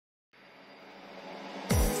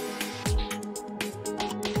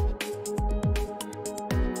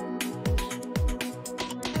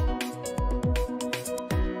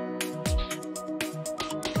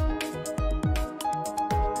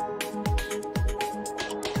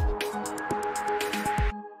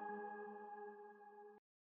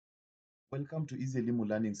Welcome to Easy Limu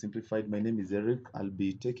Learning Simplified. My name is Eric. I'll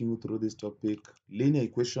be taking you through this topic, linear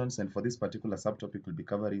equations, and for this particular subtopic, we'll be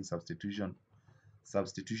covering substitution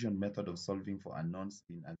method of solving for unknowns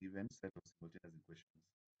in a given set of simultaneous equations.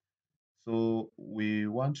 So we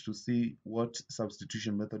want to see what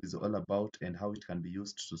substitution method is all about and how it can be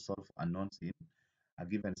used to solve unknowns in a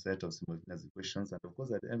given set of simultaneous equations. And of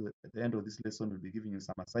course, at the end of this lesson, we'll be giving you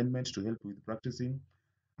some assignments to help you with practicing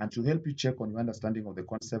and to help you check on your understanding of the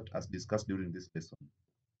concept as discussed during this lesson.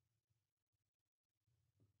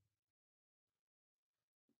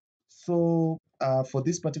 So for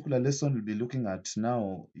this particular lesson, we'll be looking at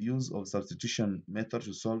now use of substitution method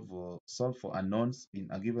to solve for unknowns in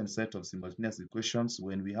a given set of simultaneous equations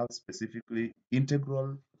when we have specifically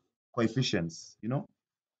integral coefficients,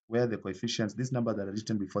 where the coefficients, these numbers that are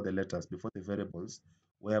written before the letters, before the variables,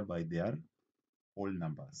 whereby they are whole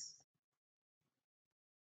numbers.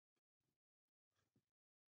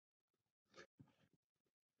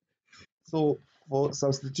 So for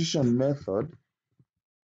substitution method,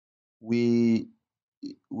 we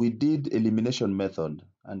did elimination method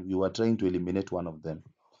and we were trying to eliminate one of them.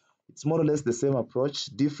 It's more or less the same approach.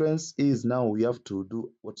 Difference is now we have to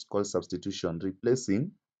do what's called substitution,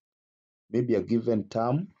 replacing maybe a given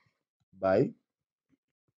term by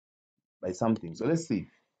something. So let's see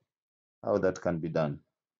how that can be done.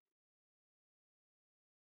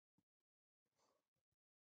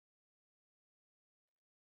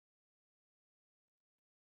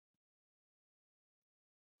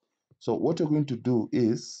 So what we're going to do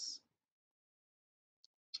is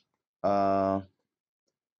I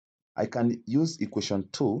can use equation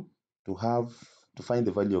 2 to find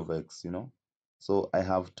the value of x, So I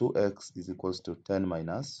have 2x is equals to 10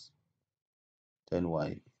 minus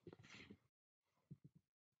 10y.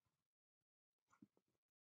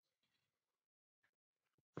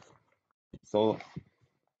 So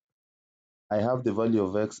I have the value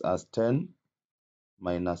of x as 10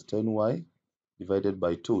 minus 10y divided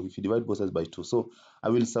by 2. If you divide both sides by 2. So I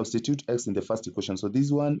will substitute x in the first equation. So this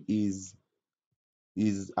one is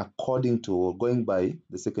according to or going by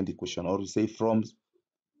the second equation, or we say from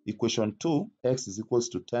equation 2, x is equals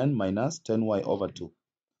to 10 minus 10y over 2.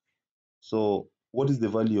 So what is the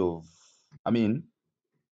value of,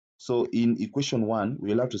 so in equation 1,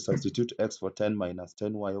 we'll have to substitute x for 10 minus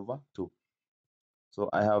 10y over 2. So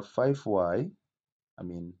I have 5x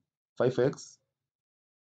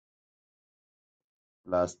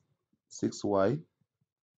plus 6y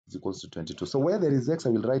is equals to 22. So where there is x, I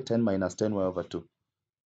will write 10 minus 10y over 2.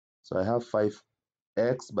 So I have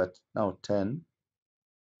 5x, but now 10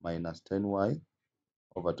 minus 10y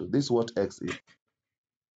over 2. This is what x is.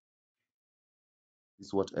 This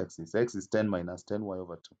is what x is. X is 10 minus 10y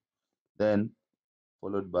over 2. Then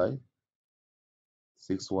followed by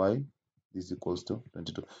 6y, this is equals to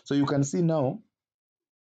 22. So you can see now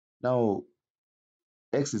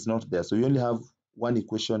x is not there. So you only have one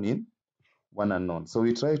equation in one unknown. So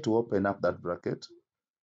we try to open up that bracket.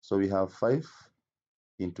 So we have 5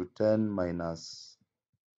 into 10 minus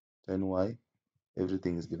 10y.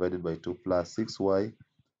 Everything is divided by 2 plus 6y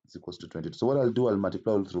is equals to 22. So what I'll do, I'll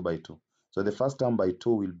multiply all through by 2. So the first term by 2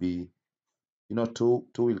 will be, 2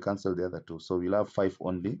 will cancel the other 2. So we'll have 5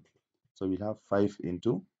 only. So we'll have 5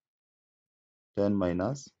 into 10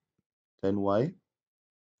 minus 10y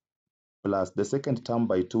plus the second term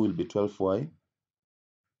by 2 will be 12y.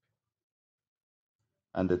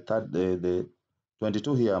 And the third, the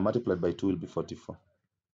 22 here multiplied by 2 will be 44.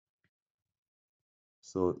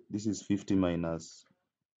 So this is 50 minus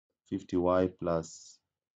 50y plus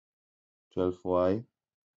 12y is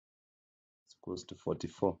equals to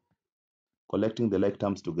 44. Collecting the like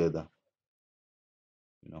terms together,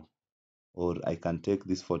 or I can take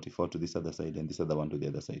this 44 to this other side and this other one to the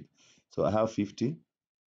other side. So I have 50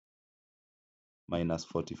 minus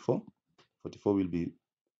 44. 44 will be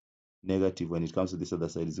negative when it comes to this other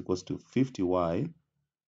side, is equals to 50y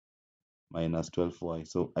minus 12y.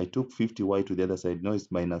 So I took 50y to the other side. Now it's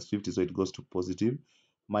minus 50, so it goes to positive.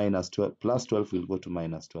 Minus 12 plus 12 will go to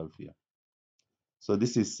minus 12 here. So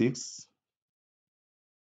this is 6,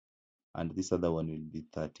 and this other one will be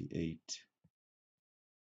 38.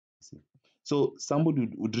 See? So somebody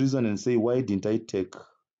would reason and say, why didn't I take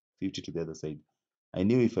 50 to the other side? I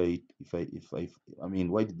knew why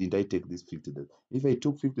didn't I take this 50 there? If I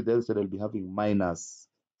took 50 to the other side, I'll be having minus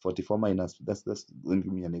 44 minus, that's going to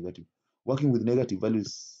give me a negative. Working with negative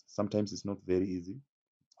values sometimes is not very easy.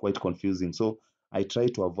 It's quite confusing. So I try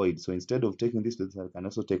to avoid. So instead of taking this to this side, I can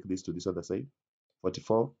also take this to this other side.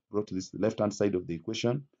 44 brought to this left-hand side of the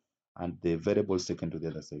equation, and the variable taken to the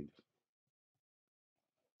other side.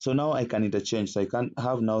 So now I can interchange. So I can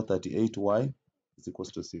have now 38y is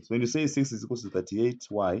equals to 6. When you say 6 is equals to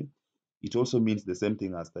 38y, it also means the same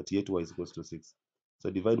thing as 38y is equals to 6. So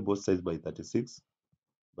divide both sides by 36,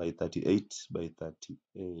 by 38, by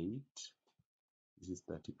 38. This is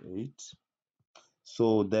 38.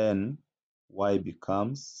 So then y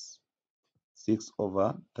becomes 6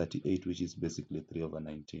 over 38, which is basically 3 over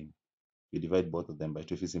 19. You divide both of them by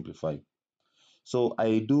 2 if you simplify. So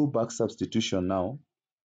I do back substitution now.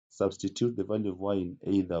 Substitute the value of y in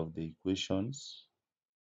either of the equations.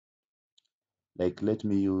 Like let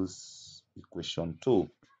me use equation 2.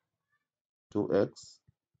 2x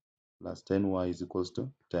plus 10y is equals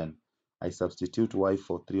to 10. I substitute y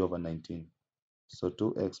for 3 over 19. So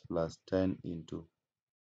 2x plus 10 into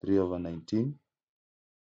 3 over 19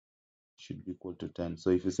 should be equal to 10. So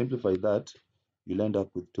if you simplify that, you'll end up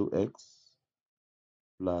with 2x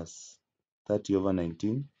plus 30 over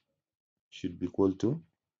 19 should be equal to,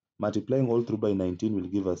 multiplying all through by 19 will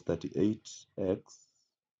give us 38x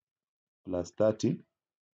plus 30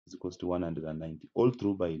 is equals to 190, all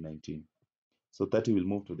through by 19. So 30 will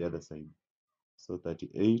move to the other side. So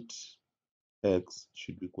 38x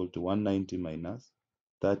should be equal to 190 minus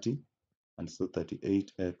 30, and so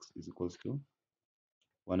 38x is equals to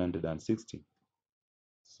 160.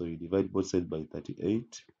 So you divide both sides by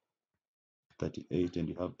 38, and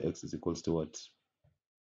you have x is equals to what?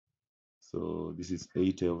 So this is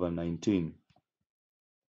 80 over 19.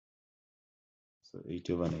 So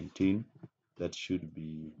 80 over 19, that should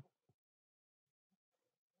be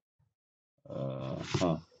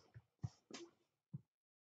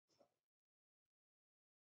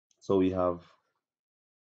so we have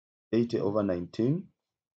 80 over 19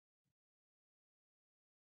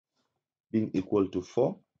 being equal to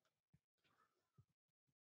 4,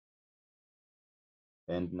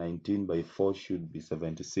 and 19 by 4 should be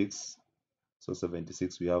 76. So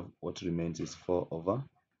 76, we have what remains is 4 over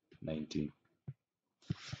 19.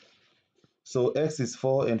 So x is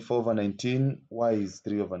 4 and 4 over 19, y is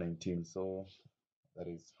 3 over 19. So that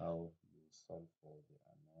is how you solve for the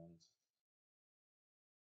unknowns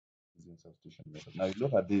using substitution method. Now you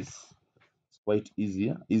look at this, it's quite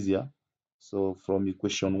easier. So from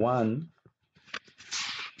equation 1,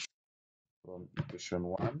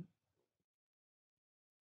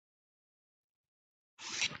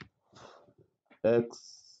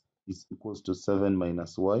 x is equals to 7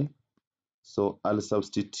 minus y. So I'll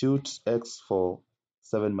substitute x for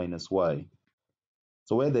 7 minus y.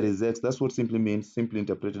 So where there is x, that's what simply means, simply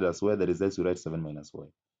interpreted as where there is x, you write 7 minus y.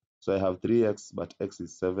 So I have 3x, but x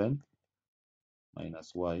is 7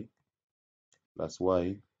 minus y plus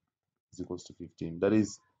y is equals to 15. That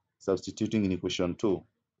is substituting in equation 2.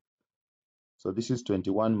 So this is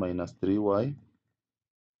 21 minus 3y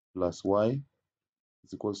plus y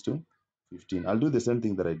is equals to 15. I'll do the same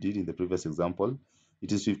thing that I did in the previous example.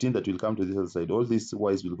 It is 15 that will come to the other side. All these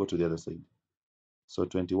y's will go to the other side. So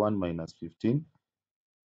 21 minus 15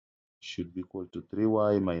 should be equal to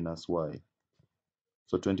 3y minus y.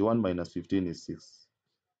 So 21 minus 15 is 6.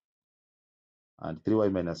 And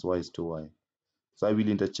 3y minus y is 2y. So I will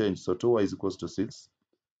interchange. So 2y is equals to 6.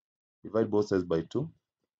 Divide both sides by 2.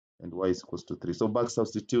 And y is equals to 3. So back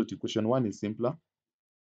substitute. Equation 1 is simpler.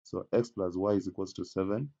 So x plus y is equals to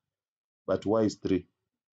 7. But y is 3.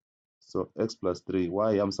 So x plus 3.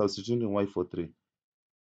 Y, I'm substituting y for 3.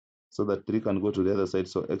 So that 3 can go to the other side.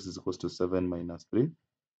 So x is equals to 7 minus 3,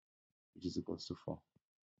 which is equals to 4.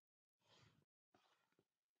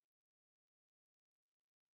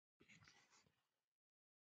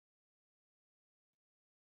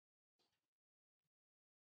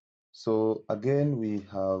 So again, we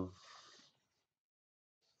have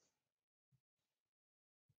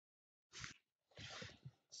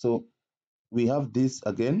this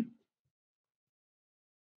again.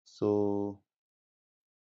 So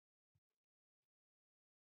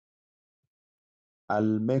I'll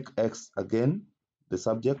make x again the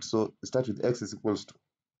subject. So start with x is equals to,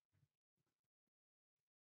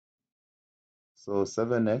 so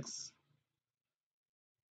 7x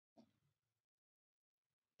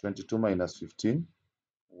 22 minus 15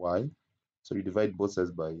 y. So you divide both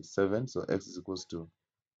sides by 7. So x is equals to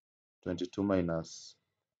 22 minus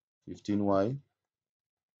 15y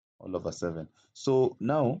all over 7. So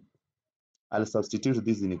now I'll substitute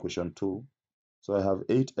this in equation 2. So I have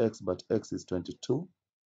 8x, but x is 22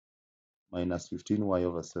 minus 15y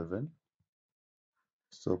over 7.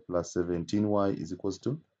 So plus 17y is equals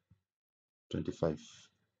to 25.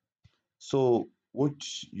 So what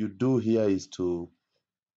you do here is to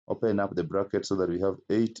open up the bracket so that we have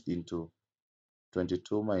 8 into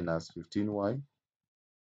 22 minus 15y,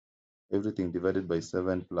 everything divided by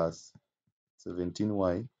 7 plus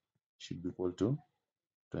 17y should be equal to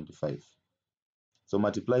 25. So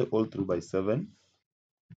multiply all through by 7.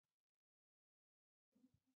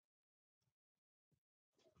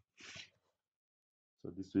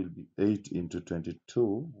 So this will be 8 into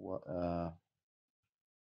 22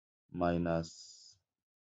 minus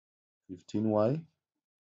 15y.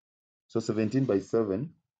 So 17 by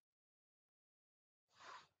 7,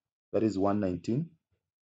 that is 119.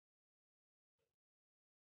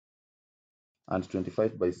 And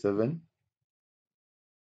 25 by 7,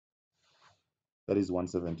 that is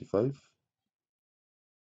 175.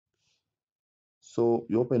 So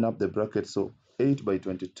you open up the bracket. So 8 by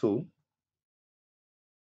 22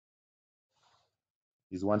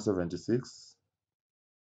 is 176.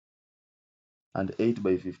 And 8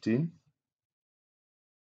 by 15,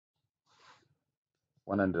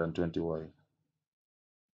 120y.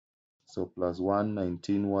 So plus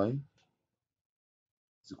 119y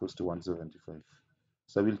is equals to 175.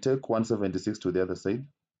 So I will take 176 to the other side.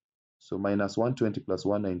 So minus 120 plus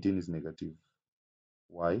 119 is negative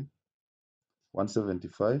y.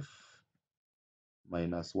 175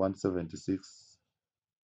 minus 176.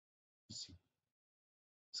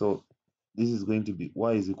 So this is going to be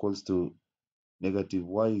y is equals to negative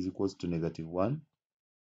y is equals to negative 1.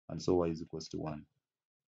 And so y is equals to 1.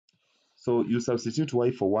 So you substitute y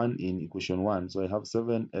for 1 in equation 1. So I have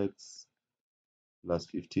 7x plus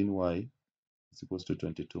 15y is equals to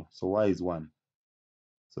 22. So y is 1.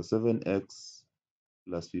 So 7x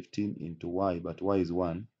plus 15 into y, but y is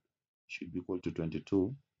 1, should be equal to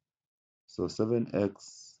 22. So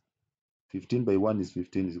 7x, 15 by 1 is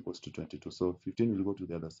 15 is equals to 22. So 15 will go to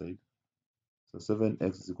the other side. So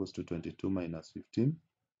 7x is equals to 22 minus 15.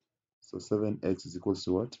 So 7x is equals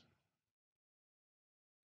to what?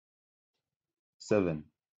 7.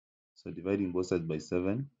 So dividing both sides by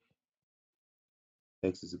 7,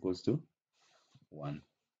 x is equals to 1.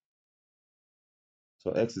 So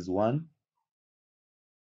x is 1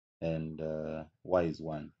 and y is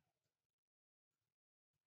 1.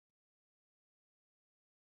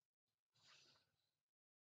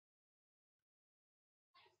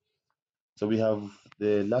 So we have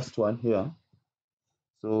the last one here.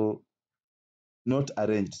 So not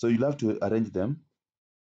arranged. So you'll have to arrange them.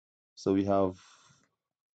 So we have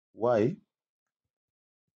y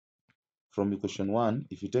from equation 1.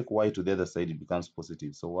 If you take y to the other side, it becomes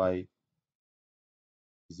positive. So y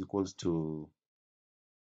is equals to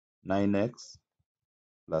 9x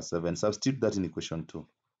plus 7. Substitute that in equation 2.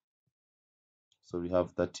 So we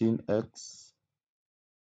have 13x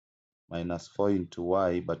minus 4 into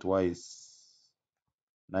y, but y is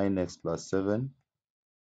 9x plus 7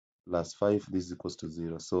 plus 5. This is equals to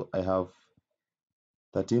 0. So I have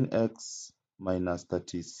 13x minus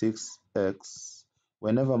 36x.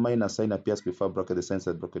 Whenever minus sign appears before bracket, the sign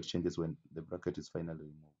inside bracket changes when the bracket is finally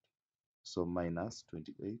removed. So minus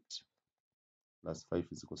 28 plus 5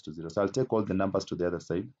 is equals to 0. So I'll take all the numbers to the other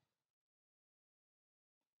side.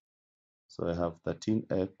 So I have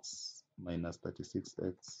 13x minus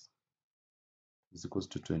 36x is equals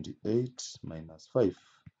to 28 minus 5.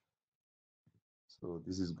 So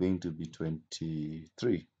this is going to be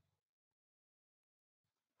 23.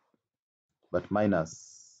 But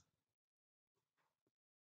minus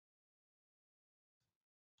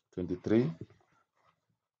 23x,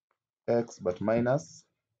 but minus.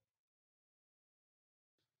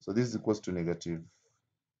 So this is equals to negative.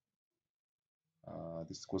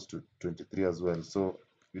 This is equals to 23 as well. So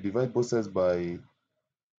you divide both sides by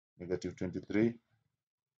negative 23,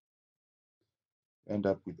 end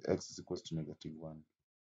up with x is equals to negative 1.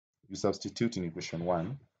 You substitute in equation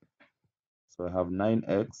 1. So I have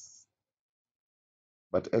 9x,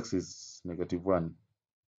 but x is negative 1.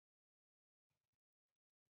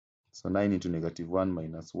 So 9 into negative 1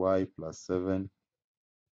 minus y plus 7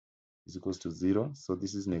 is equals to 0. So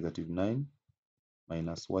this is negative 9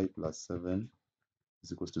 minus y plus 7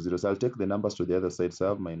 is equals to 0. So I'll take the numbers to the other side. So I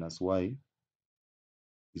have minus y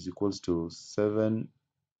is equals to 7.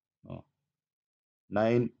 No,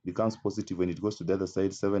 9 becomes positive when it goes to the other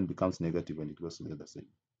side. 7 becomes negative when it goes to the other side.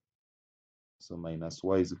 So minus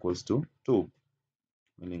y is equals to 2,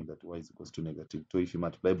 meaning that y is equals to negative 2 if you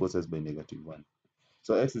multiply both sides by negative 1.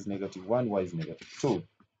 So x is negative 1, y is negative 2.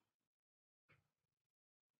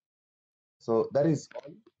 So that is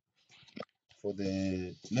all for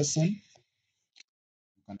the lesson.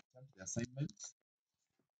 You can attempt the assignment,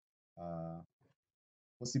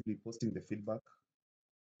 possibly posting the feedback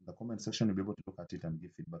in the comment section. You'll be able to look at it and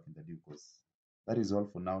give feedback in the due course. That is all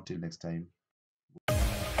for now. Till next time.